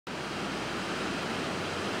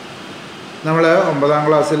നമ്മൾ 9ാം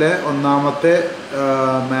ക്ലാസ്സിലെ ഒന്നാമത്തെ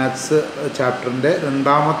മാത്സ് ചാപ്റ്ററിൻ്റെ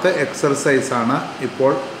രണ്ടാമത്തെ എക്സർസൈസാണ്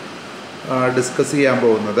ഇപ്പോൾ ഡിസ്കസ് ചെയ്യാൻ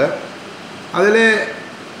പോകുന്നത്. അതിലെ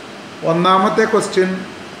ഒന്നാമത്തെ ക്വസ്റ്റ്യൻ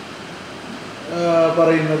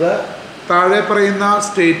പറയുന്നത് താഴെ പറയുന്ന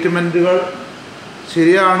സ്റ്റേറ്റ്മെൻറ്റുകൾ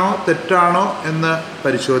ശരിയാണോ തെറ്റാണോ എന്ന്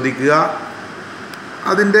പരിശോധിക്കുക,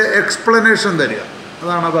 അതിൻ്റെ എക്സ്പ്ലനേഷൻ തരിക,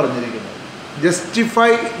 അതാണ് പറഞ്ഞിരിക്കുന്നത്.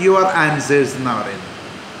 ജസ്റ്റിഫൈ യുവർ ആൻസേഴ്സ് എന്നാണ് പറയുന്നത്.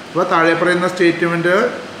 അപ്പോൾ താഴെ പറയുന്ന സ്റ്റേറ്റ്മെൻറ്റുകൾ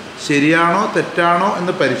ശരിയാണോ തെറ്റാണോ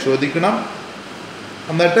എന്ന് പരിശോധിക്കണം,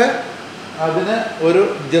 എന്നിട്ട് അതിന് ഒരു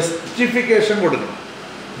ജസ്റ്റിഫിക്കേഷൻ കൊടുക്കണം.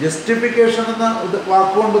 ജസ്റ്റിഫിക്കേഷൻ എന്ന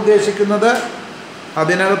വാക്കുകൊണ്ട് ഉദ്ദേശിക്കുന്നത്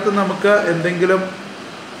അതിനകത്ത് നമുക്ക് എന്തെങ്കിലും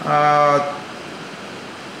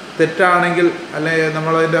തെറ്റാണെങ്കിൽ അല്ലെങ്കിൽ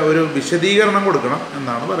നമ്മളതിൻ്റെ ഒരു വിശദീകരണം കൊടുക്കണം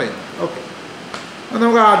എന്നാണ് പറയുന്നത്. ഓക്കെ, അപ്പോൾ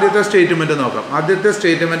നമുക്ക് ആദ്യത്തെ സ്റ്റേറ്റ്മെൻറ്റ് നോക്കാം. ആദ്യത്തെ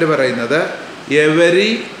സ്റ്റേറ്റ്മെൻറ്റ് പറയുന്നത് every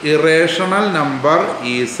irrational number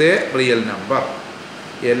is A real number.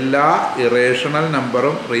 എല്ലാ ഇറേഷണൽ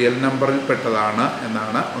നമ്പറും റിയൽ നമ്പറിൽ പെട്ടതാണ്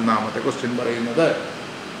എന്നാണ് ഒന്നാമത്തെ ക്വസ്റ്റ്യൻ പറയുന്നത്.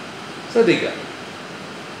 ശ്രദ്ധിക്കുക,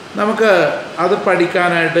 നമുക്ക് അത്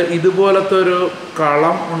പഠിക്കാനായിട്ട് ഇതുപോലത്തെ ഒരു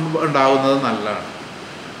കളം ഉണ്ടാകുന്നത് നല്ലതാണ്.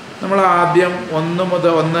 നമ്മൾ ആദ്യം 1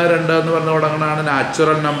 മുതൽ 1, 2 എന്ന് പറഞ്ഞ് തുടങ്ങുന്നതാണ്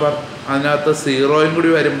നാച്ചുറൽ നമ്പർ. അതിനകത്ത് 0 കൂടി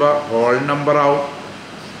വരുമ്പോൾ ഹോൾ നമ്പർ ആവും.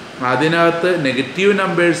 അതിനകത്ത് നെഗറ്റീവ്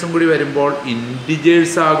നമ്പേഴ്സും കൂടി വരുമ്പോൾ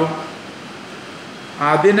ഇൻറ്റിജേഴ്സ് ആകും.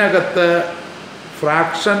 അതിനകത്ത്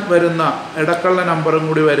ഫ്രാക്ഷൻ വരുന്ന ഇടക്കുള്ള നമ്പറും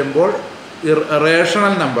കൂടി വരുമ്പോൾ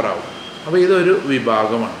റേഷണൽ നമ്പർ ആവും. അപ്പോൾ ഇതൊരു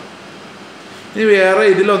വിഭാഗമാണ്. ഇനി വേറെ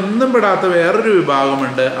ഇതിലൊന്നും പെടാത്ത വേറൊരു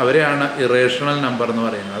വിഭാഗമുണ്ട്, അവരെയാണ് ഇറേഷണൽ നമ്പർ എന്ന്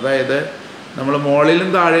പറയുന്നത്. അതായത് നമ്മൾ മുകളിലും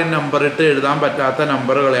താഴെയും നമ്പർ ഇട്ട് എഴുതാൻ പറ്റാത്ത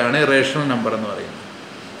നമ്പറുകളെയാണ് ഇറേഷണൽ നമ്പർ എന്ന് പറയുന്നത്.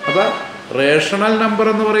 അപ്പോൾ റേഷണൽ നമ്പർ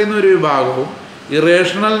എന്ന് പറയുന്ന ഒരു വിഭാഗവും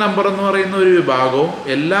ഇറേഷണൽ നമ്പർ എന്ന് പറയുന്ന ഒരു വിഭാഗവും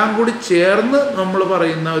എല്ലാം കൂടി ചേർന്ന് നമ്മൾ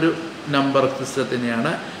പറയുന്ന ഒരു നമ്പർ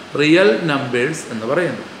സിസ്റ്റത്തിനെയാണ് റിയൽ നമ്പേഴ്സ് എന്ന്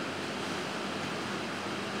പറയുന്നത്.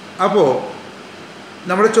 അപ്പോൾ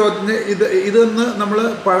നമ്മുടെ ചോദ്യം ഇതൊന്ന് നമ്മൾ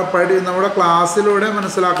നമ്മുടെ ക്ലാസ്സിലൂടെ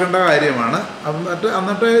മനസ്സിലാക്കേണ്ട കാര്യമാണ്.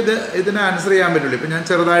 എന്നിട്ട് ഇതിന് ആൻസർ ചെയ്യാൻ പറ്റുള്ളൂ. ഇപ്പം ഞാൻ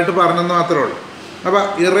ചെറുതായിട്ട് പറഞ്ഞെന്ന് മാത്രമേ ഉള്ളൂ. അപ്പോൾ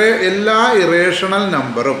എല്ലാ ഇറേഷണൽ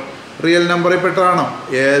നമ്പറും റിയൽ നമ്പറിൽ പെട്ടതാണോ?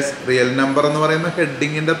 യെസ്, റിയൽ നമ്പർ എന്ന് പറയുന്ന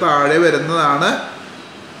ഹെഡിങ്ങിൻ്റെ താഴെ വരുന്നതാണ്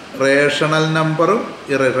റേഷണൽ നമ്പറും.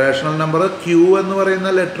 ഇറേഷണൽ നമ്പർ ക്യൂ എന്ന് പറയുന്ന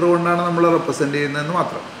ലെറ്റർ കൊണ്ടാണ് നമ്മൾ റെപ്രസെൻ്റ് ചെയ്യുന്നതെന്ന്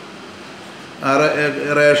മാത്രം.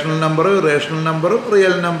 റേഷണൽ നമ്പറും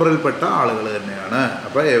റിയൽ നമ്പറിൽപ്പെട്ട ആളുകൾ തന്നെയാണ്.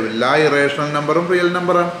 അപ്പോൾ എല്ലാ ഇറേഷണൽ നമ്പറും റിയൽ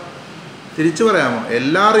നമ്പറാണ്. തിരിച്ചു പറയാമോ?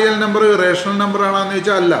 എല്ലാ റിയൽ നമ്പറും ഇറേഷണൽ നമ്പറാണെന്ന്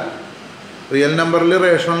ചോദിച്ചാൽ അല്ല. റിയൽ നമ്പറിൽ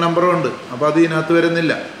റേഷണൽ നമ്പറും ഉണ്ട്, അപ്പോൾ അത് ഇതിനകത്ത്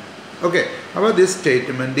വരുന്നില്ല. ഓക്കെ, അപ്പോൾ ദിസ്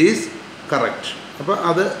സ്റ്റേറ്റ്മെൻറ്റ് ഈസ് കറക്റ്റ്. അപ്പോൾ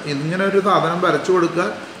അത് ഇങ്ങനെ ഒരു സാധനം വരച്ചു കൊടുക്കുക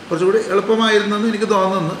കുറച്ചുകൂടി എളുപ്പമായിരുന്നെന്ന് എനിക്ക്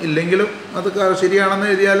തോന്നുന്നു. ഇല്ലെങ്കിലും അത് ശരിയാണെന്ന്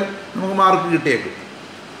എഴുതിയാലും നമുക്ക് മാർക്ക് കിട്ടിയേക്കും.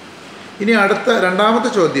 ഇനി അടുത്ത രണ്ടാമത്തെ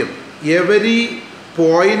ചോദ്യം, every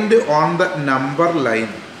point on the number line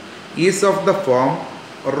is of the form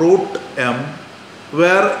 √m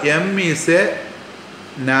where m is A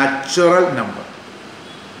natural number.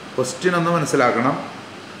 Question ഒന്ന് മനസ്സിലാക്കണം.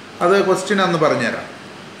 അത് ക്വസ്റ്റ്യൻ ഒന്ന് പറഞ്ഞുതരാം.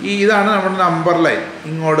 ഇതാണ് നമ്മുടെ നമ്പർ ലൈൻ.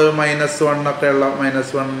 ഇങ്ങോട്ട് -1 ഒക്കെയുള്ള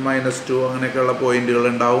 -1, -2 അങ്ങനെയൊക്കെയുള്ള പോയിന്റുകൾ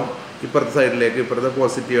ഉണ്ടാവും. ഇപ്പുറത്തെ സൈഡിലേക്ക് ഇപ്പുറത്തെ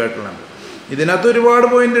പോസിറ്റീവായിട്ടുള്ള നമ്പർ. ഇതിനകത്ത് ഒരുപാട്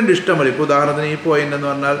പോയിന്റ് ഉണ്ട്, ഇഷ്ടംപോലെ. ഇപ്പോൾ ഉദാഹരണത്തിന് ഈ പോയിന്റ് എന്ന്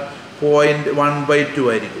പറഞ്ഞാൽ 0.1/2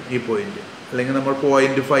 ആയിരിക്കും ഈ പോയിന്റ്. അല്ലെങ്കിൽ നമ്മൾ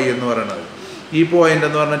 0.5 എന്ന് പറയുന്നത്. ഈ പോയിന്റ്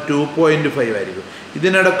എന്ന് പറഞ്ഞാൽ 2.5 ആയിരിക്കും.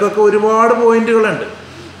 ഇതിനിടക്കൊക്കെ ഒരുപാട് പോയിന്റുകളുണ്ട്.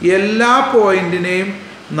 എല്ലാ പോയിന്റിനെയും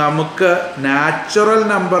നമുക്ക് നാച്ചുറൽ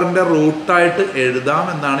നമ്പറിൻ്റെ റൂട്ടായിട്ട് എഴുതാം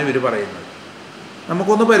എന്നാണ് ഇവർ പറയുന്നത്.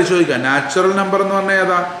 നമുക്കൊന്ന് പരിശോധിക്കാം. നാച്ചുറൽ നമ്പർ എന്ന് പറഞ്ഞാൽ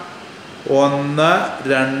ഏതാ? 1,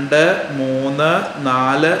 2, 3,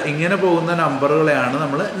 4 ഇങ്ങനെ പോകുന്ന നമ്പറുകളെയാണ്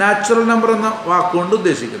നമ്മൾ നാച്ചുറൽ നമ്പർ എന്ന വാക്കുകൊണ്ട്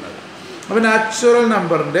ഉദ്ദേശിക്കുന്നത്. അപ്പോൾ നാച്ചുറൽ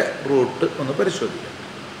നമ്പറിൻ്റെ റൂട്ട് ഒന്ന് പരിശോധിക്കാം.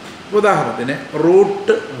 ഉദാഹരണത്തിന്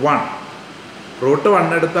 √1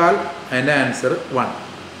 എടുത്താൽ അതിൻ്റെ ആൻസർ 1.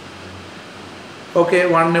 ഓക്കെ,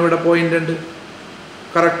 1 ഇവിടെ പോയിൻ്റ് ഉണ്ട്.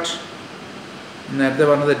 കറക്റ്റ്. നേരത്തെ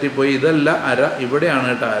പറഞ്ഞ് തെറ്റിപ്പോയി. ഇതല്ല അര, ഇവിടെയാണ്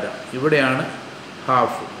കേട്ടോ അര, ഇവിടെയാണ്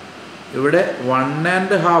ഹാഫ്. ഇവിടെ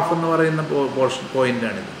 1.5 എന്ന് പറയുന്ന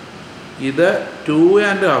പോയിൻ്റാണിത്. ഇത്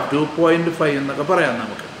 2.5, 2.5 എന്നൊക്കെ പറയാം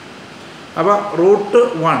നമുക്ക്. അപ്പോൾ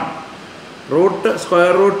 √1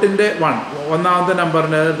 സ്ക്വയർ റൂട്ടിൻ്റെ 1, ഒന്നാമത്തെ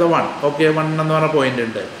നമ്പറിൻ്റെ അടുത്ത 1. ഓക്കെ, 1 എന്ന് പറഞ്ഞ പോയിൻ്റ്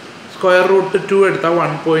ഉണ്ട്. സ്ക്വയർ റൂട്ട് 2 എടുത്താൽ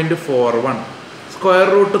 1.41. സ്ക്വയർ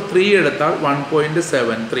റൂട്ട് 3 എടുത്താൽ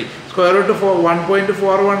 1.73. സ്ക്വയർ റൂട്ട്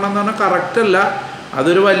 1.41 എന്ന് പറഞ്ഞാൽ കറക്റ്റ് അല്ല,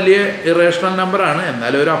 അതൊരു വലിയ ഇറേഷണൽ നമ്പറാണ്.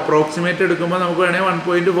 എന്നാലും ഒരു അപ്രോക്സിമേറ്റ് എടുക്കുമ്പോൾ നമുക്ക് വേണേൽ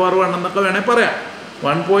 1.41 എന്നൊക്കെ വേണേൽ പറയാം.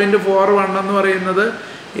 1.41 എന്ന് പറയുന്നത്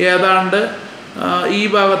ഏതാണ്ട് ഈ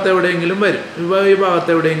ഭാഗത്ത് എവിടെയെങ്കിലും വരും, ഈ ഭാഗത്ത്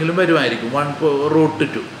എവിടെയെങ്കിലും വരുമായിരിക്കും.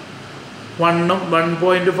 √2 1ഉം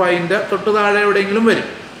 1.5ൻ്റെ തൊട്ട് താഴെ എവിടെയെങ്കിലും വരും.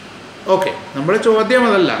 ഓക്കെ, നമ്മുടെ ചോദ്യം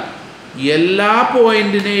അതല്ല. എല്ലാ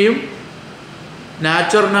പോയിന്റിനെയും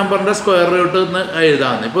നാച്ചുറൽ നമ്പറിൻ്റെ സ്ക്വയർ റൂട്ട് എന്ന്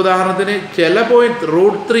എഴുതാമെന്ന്. ഇപ്പോൾ ഉദാഹരണത്തിന് ചില പോയിന്റ്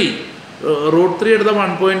റൂട്ട് ത്രീ എടുത്ത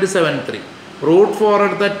 1.73, റൂട്ട് 4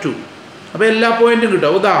 എടുത്ത 2. അപ്പോൾ എല്ലാ പോയിന്റും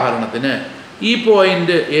കിട്ടും. ഉദാഹരണത്തിന് ഈ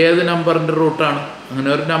പോയിന്റ് ഏത് നമ്പറിൻ്റെ റൂട്ടാണ്? അങ്ങനെ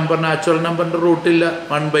ഒരു നമ്പർ നാച്ചുറൽ നമ്പറിൻ്റെ റൂട്ടില്ല.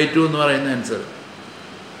 1/2 എന്ന് പറയുന്ന ആൻസർ.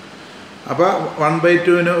 അപ്പോൾ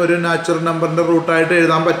 1/2 ഒരു നാച്ചുറൽ നമ്പറിൻ്റെ റൂട്ടായിട്ട്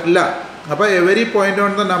എഴുതാൻ പറ്റില്ല. അപ്പോൾ every point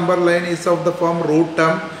on the number line is of the form root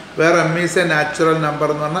term where M is A natural number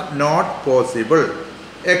എന്ന് പറഞ്ഞാൽ നോട്ട് പോസിബിൾ.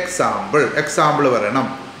 എക്സാമ്പിൾ പറയണം.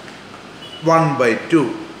 1/2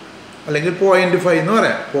 അല്ലെങ്കിൽ 0.5 എന്ന്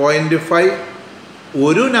പറയാം. 0.5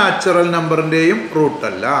 ഒരു നാച്ചുറൽ നമ്പറിൻ്റെയും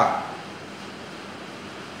റൂട്ടല്ല.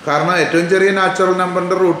 കാരണം ഏറ്റവും ചെറിയ നാച്ചുറൽ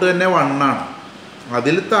നമ്പറിൻ്റെ റൂട്ട് തന്നെ 1 ആണ്.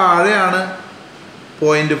 അതിൽ താഴെയാണ്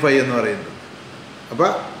 0.5 എന്ന് പറയുന്നത്. അപ്പോൾ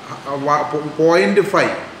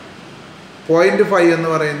 0.5 എന്ന്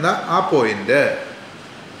പറയുന്ന ആ point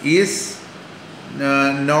is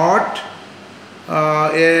not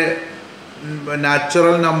A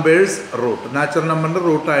natural numbers root. Natural നമ്പറിൻ്റെ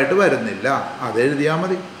റൂട്ടായിട്ട് വരുന്നില്ല. അത് എഴുതിയാൽ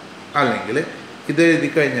മതി. അല്ലെങ്കിൽ ഇത് എഴുതി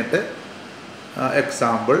കഴിഞ്ഞിട്ട്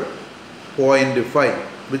example 0.5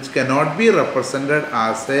 which cannot be represented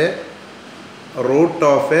as a root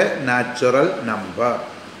of a natural number.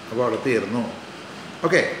 അപ്പോൾ അവിടെ തീർന്നു.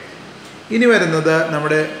 ഓക്കെ, ഇനി വരുന്നത്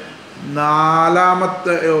നമ്മുടെ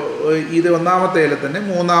ഒന്നാമത്തേതിൽ തന്നെ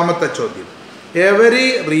മൂന്നാമത്തെ ചോദ്യം. Every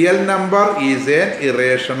real number is N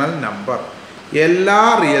irrational number. എല്ലാ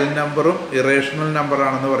റിയൽ നമ്പറും ഇറേഷണൽ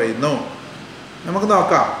നമ്പറാണെന്ന് പറയുന്നു. നമുക്ക്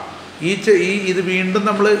നോക്കാം. ഇത് വീണ്ടും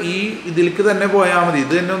നമ്മൾ ഇതിലേക്ക് തന്നെ പോയാൽ മതി.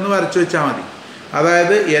 ഇത് തന്നെ ഒന്ന് വരച്ചു വെച്ചാൽ മതി.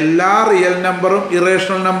 അതായത് എല്ലാ റിയൽ നമ്പറും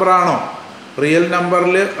ഇറേഷണൽ നമ്പറാണോ? റിയൽ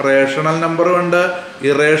നമ്പറിൽ റേഷണൽ നമ്പറും ഉണ്ട്,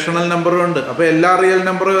 ഇറേഷണൽ നമ്പറും ഉണ്ട്. അപ്പോൾ എല്ലാ റിയൽ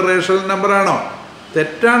നമ്പറും irrational നമ്പറാണോ?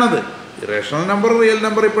 തെറ്റാണത്. Irrational number real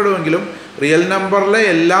number ഇപ്പോഴുമെങ്കിലും real നമ്പറിലെ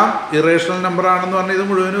എല്ലാം ഇറേഷണൽ നമ്പറാണെന്ന് പറഞ്ഞാൽ ഇത്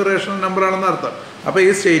മുഴുവനും ഇറേഷണൽ നമ്പറാണെന്ന് അർത്ഥം. അപ്പോൾ ഈ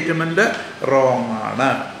സ്റ്റേറ്റ്മെൻറ്റ് റോങ് ആണ്.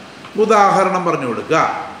 ഉദാഹരണം പറഞ്ഞു കൊടുക്കുക.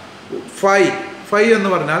 5 എന്ന്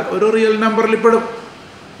പറഞ്ഞാൽ ഒരു റിയൽ നമ്പറിൽ പെടും.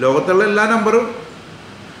 ലോകത്തുള്ള എല്ലാ നമ്പറും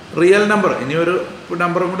റിയൽ നമ്പർ. ഇനി ഒരു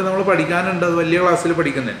നമ്പറും കൂടി നമ്മൾ പഠിക്കാനുണ്ട്, അത് വലിയ ക്ലാസ്സിൽ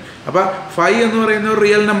പഠിക്കുന്നത്. അപ്പോൾ 5 എന്ന് പറയുന്ന ഒരു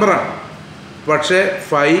റിയൽ നമ്പറാണ്. പക്ഷേ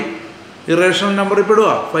 5 ഇറേഷണൽ നമ്പറിൽ പെടുക?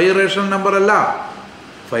 5 ഇറേഷണൽ നമ്പർ അല്ല,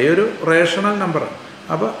 5 ഒരു റേഷണൽ നമ്പറാണ്.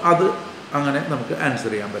 അപ്പോൾ അത് അങ്ങനെ നമുക്ക്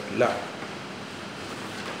ആൻസർ ചെയ്യാൻ പറ്റില്ല.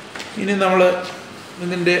 ഇനി നമ്മൾ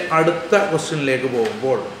ഇതിൻ്റെ അടുത്ത ക്വസ്റ്റ്യനിലേക്ക്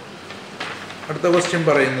പോകുമ്പോൾ അടുത്ത ക്വസ്റ്റ്യൻ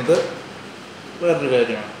പറയുന്നത് വേറൊരു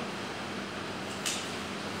കാര്യമാണ്.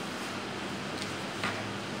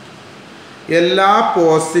 എല്ലാ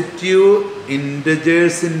പോസിറ്റീവ്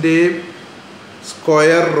ഇൻറ്റജേഴ്സിൻ്റെയും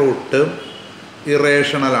സ്ക്വയർ റൂട്ട്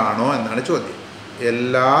ഇറേഷണൽ ആണോ എന്നാണ് ചോദ്യം.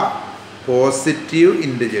 എല്ലാ പോസിറ്റീവ്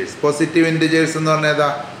ഇൻറ്റജേഴ്സ് എന്ന് പറഞ്ഞാൽ ഏതാ?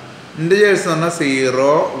 ഇൻറ്റജേഴ്സ് എന്ന് പറഞ്ഞാൽ 0,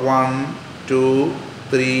 1, 2,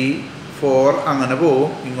 3, 4 അങ്ങനെ പോവും.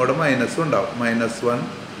 ഇങ്ങോട്ട് മൈനസും ഉണ്ടാവും. -1,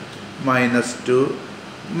 -2,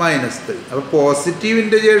 -3. അപ്പോൾ പോസിറ്റീവ്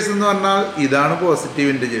ഇൻറ്റജേഴ്സ് എന്ന് പറഞ്ഞാൽ ഇതാണ് പോസിറ്റീവ്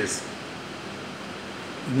ഇൻറ്റജേഴ്സ്.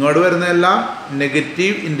 ഇങ്ങോട്ട് വരുന്നതെല്ലാം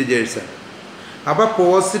നെഗറ്റീവ് ഇൻറ്റജേഴ്സാണ്. അപ്പോൾ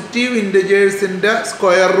പോസിറ്റീവ് ഇൻറ്റജേഴ്സിൻ്റെ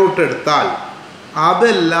സ്ക്വയർ റൂട്ട് എടുത്താൽ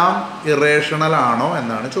അതെല്ലാം ഇറേഷണൽ ആണോ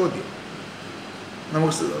എന്നാണ് ചോദ്യം.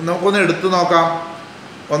 നമുക്കൊന്ന് എടുത്തു നോക്കാം.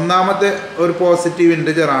 ഒന്നാമത്തെ ഒരു പോസിറ്റീവ്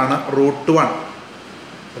ഇൻറ്റജറാണ് √1.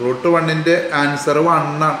 √1ൻ്റെ ആൻസർ 1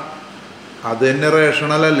 ആണ്. അത് തന്നെ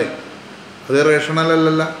റേഷണൽ അല്ലേ? അത് റേഷണൽ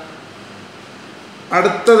അല്ലല്ല.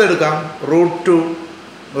 അടുത്തതെടുക്കാം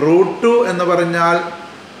 √2 എന്ന് പറഞ്ഞാൽ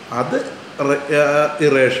അത്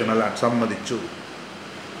ഇറേഷണലാണ്, സമ്മതിച്ചു.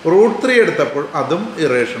 √3 എടുത്തപ്പോൾ അതും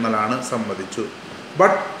ഇറേഷണലാണ്, സമ്മതിച്ചു.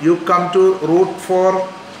 ബട്ട് യു കം ടു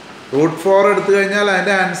 √4 എടുത്തു കഴിഞ്ഞാൽ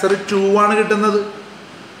അതിൻ്റെ ആൻസർ 2 ആണ് കിട്ടുന്നത്.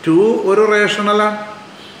 2 ഒരു റേഷണലാണ്.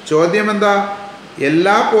 ചോദ്യം എന്താ?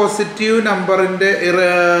 എല്ലാ പോസിറ്റീവ് നമ്പറിൻ്റെ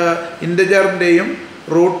ഇൻറ്റജറിൻ്റെയും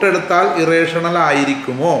റൂട്ട് എടുത്താൽ ഇറേഷണൽ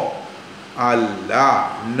ആയിരിക്കുമോ? അല്ല,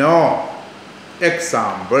 no.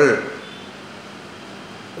 Example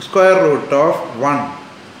square root of 1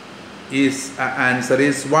 is answer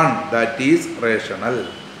is 1, that is rational.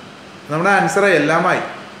 നമ്മുടെ ആൻസർ എല്ലാമായി.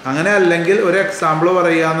 അങ്ങനെ അല്ലെങ്കിൽ ഒരു എക്സാമ്പിൾ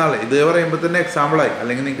പറയുക എന്നാണ്. ഇത് പറയുമ്പോൾ തന്നെ എക്സാമ്പിളായി.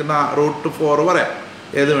 അല്ലെങ്കിൽ നിങ്ങൾക്ക് √4 പറയാം,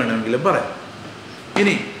 ഏത് വേണമെങ്കിലും പറയാം.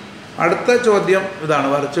 ഇനി അടുത്ത ചോദ്യം ഇതാണ്,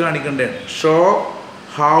 വരച്ച് കാണിക്കേണ്ടതാണ്. Show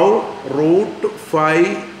how √5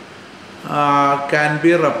 can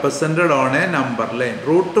be represented on A number line.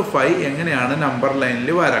 √5 എങ്ങനെയാണ് നമ്പർ ലൈനിൽ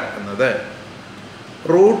വരക്കുന്നത്?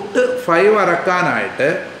 √5 വരക്കാനായിട്ട്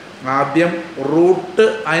ആദ്യം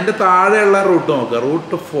അതിൻ്റെ താഴെയുള്ള റൂട്ട് നോക്കുക.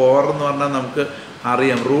 √4 എന്ന് പറഞ്ഞാൽ നമുക്ക്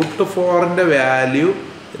അറിയാം √4ൻ്റെ വാല്യൂ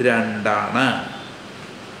 2 ആണ്.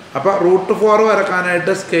 അപ്പോൾ √4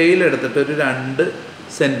 വരക്കാനായിട്ട് സ്കെയിൽ എടുത്തിട്ട് ഒരു 2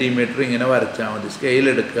 സെൻറ്റിമീറ്റർ ഇങ്ങനെ വരച്ചാൽ മതി. സ്കെയിൽ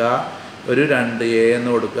എടുക്കുക, ഒരു 2 A എന്ന്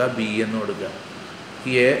കൊടുക്കുക, B എന്ന് കൊടുക്കുക.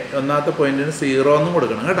 A ഒന്നാമത്തെ പോയിന്റിന് 0 എന്നും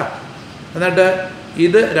കൊടുക്കണം കേട്ടോ. എന്നിട്ട്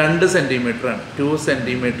ഇത് 2 സെൻറ്റിമീറ്ററാണ്, 2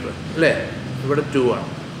 സെൻറ്റിമീറ്റർ അല്ലേ? ഇവിടെ 2 ആണ്.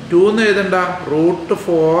 2 എന്ന് എഴുതണ്ട,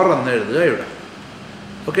 √4 എന്ന് എഴുതുക ഇവിടെ.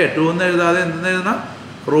 ഓക്കെ, 2 എന്ന് എഴുതാതെ എന്തെന്ന് എഴുതണം?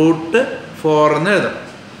 √4 എന്ന് എഴുതണം.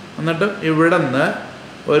 എന്നിട്ട് ഇവിടെ നിന്ന്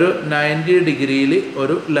ഒരു 90 ഡിഗ്രിയിൽ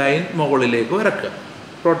ഒരു ലൈൻ മുകളിലേക്ക് വരക്കുക.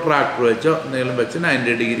 പ്രൊട്രാക്ടർ വെച്ചോ എന്തെങ്കിലും വെച്ച്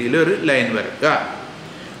 90 ഡിഗ്രിയിൽ ഒരു ലൈൻ വരക്കുക.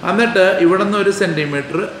 എന്നിട്ട് ഇവിടെ നിന്ന് 1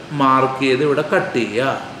 സെൻറ്റിമീറ്റർ മാർക്ക് ചെയ്ത് ഇവിടെ കട്ട്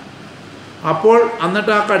ചെയ്യുക. അപ്പോൾ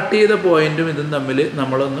എന്നിട്ട് ആ കട്ട് ചെയ്ത പോയിന്റും ഇതും തമ്മിൽ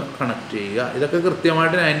നമ്മളൊന്ന് കണക്ട് ചെയ്യുക. ഇതൊക്കെ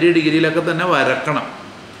കൃത്യമായിട്ട് 90 ഡിഗ്രിയിലൊക്കെ തന്നെ വരക്കണം.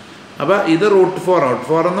 അപ്പോൾ ഇത്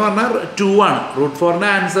 √4 എന്ന് പറഞ്ഞാൽ 2 ആണ്. √4ൻ്റെ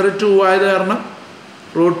ആൻസർ 2 ആയത് കാരണം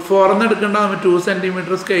 √4 എന്ന് എടുക്കേണ്ട, നമ്മൾ 2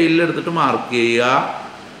 സെൻറ്റിമീറ്റർ സ്കെയിലിൽ എടുത്തിട്ട് മാർക്ക് ചെയ്യുക.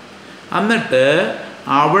 എന്നിട്ട്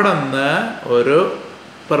അവിടെ നിന്ന് ഒരു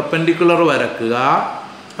പെർപെൻഡിക്കുലർ വരക്കുക.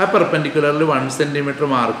 ആ പെർപെൻഡിക്കുലറിൽ 1 സെൻറ്റിമീറ്റർ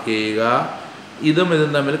മാർക്ക് ചെയ്യുക. ഇതും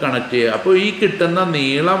തമ്മിൽ കണക്ട് ചെയ്യുക. അപ്പോൾ ഈ കിട്ടുന്ന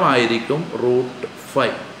നീളമായിരിക്കും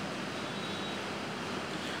 √5.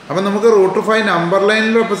 അപ്പം നമുക്ക് √5 നമ്പർ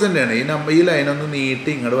ലൈനിൽ റെപ്രസെൻ്റ് ചെയ്യണം. ഈ ലൈനൊന്ന് നീട്ടി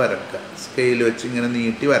ഇങ്ങോട്ട് വരക്കുക, സ്കെയിൽ വെച്ച് ഇങ്ങനെ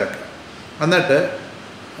നീട്ടി വരക്കുക. എന്നിട്ട്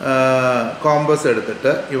കോമ്പസ്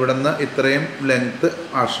എടുത്തിട്ട് ഇവിടെ നിന്ന് ഇത്രയും ലെങ്ത്ത്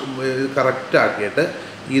കറക്റ്റ് ആക്കിയിട്ട്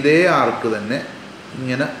ഇതേ ആർക്ക് തന്നെ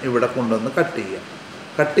ഇങ്ങനെ ഇവിടെ കൊണ്ടുവന്ന് കട്ട് ചെയ്യുക.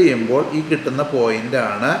 കട്ട് ചെയ്യുമ്പോൾ ഈ കിട്ടുന്ന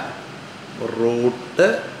പോയിൻ്റാണ്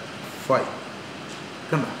 √5.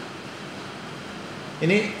 കണ്ടോ?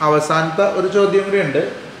 ഇനി അവസാനത്തെ ഒരു ചോദ്യം കൂടി ഉണ്ട്.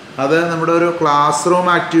 അത് നമ്മുടെ ഒരു class room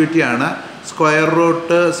ആക്ടിവിറ്റിയാണ്. Square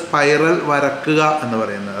root spiral വരക്കുക എന്ന്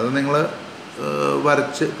പറയുന്നത്. അത് നിങ്ങൾ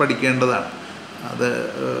വരച്ച് പഠിക്കേണ്ടതാണ്. അത്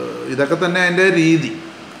ഇതൊക്കെ തന്നെ അതിൻ്റെ രീതി.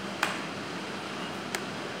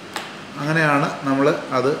 അങ്ങനെയാണ് നമ്മൾ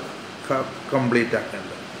അത് കംപ്ലീറ്റ് ആക്കേണ്ടത്.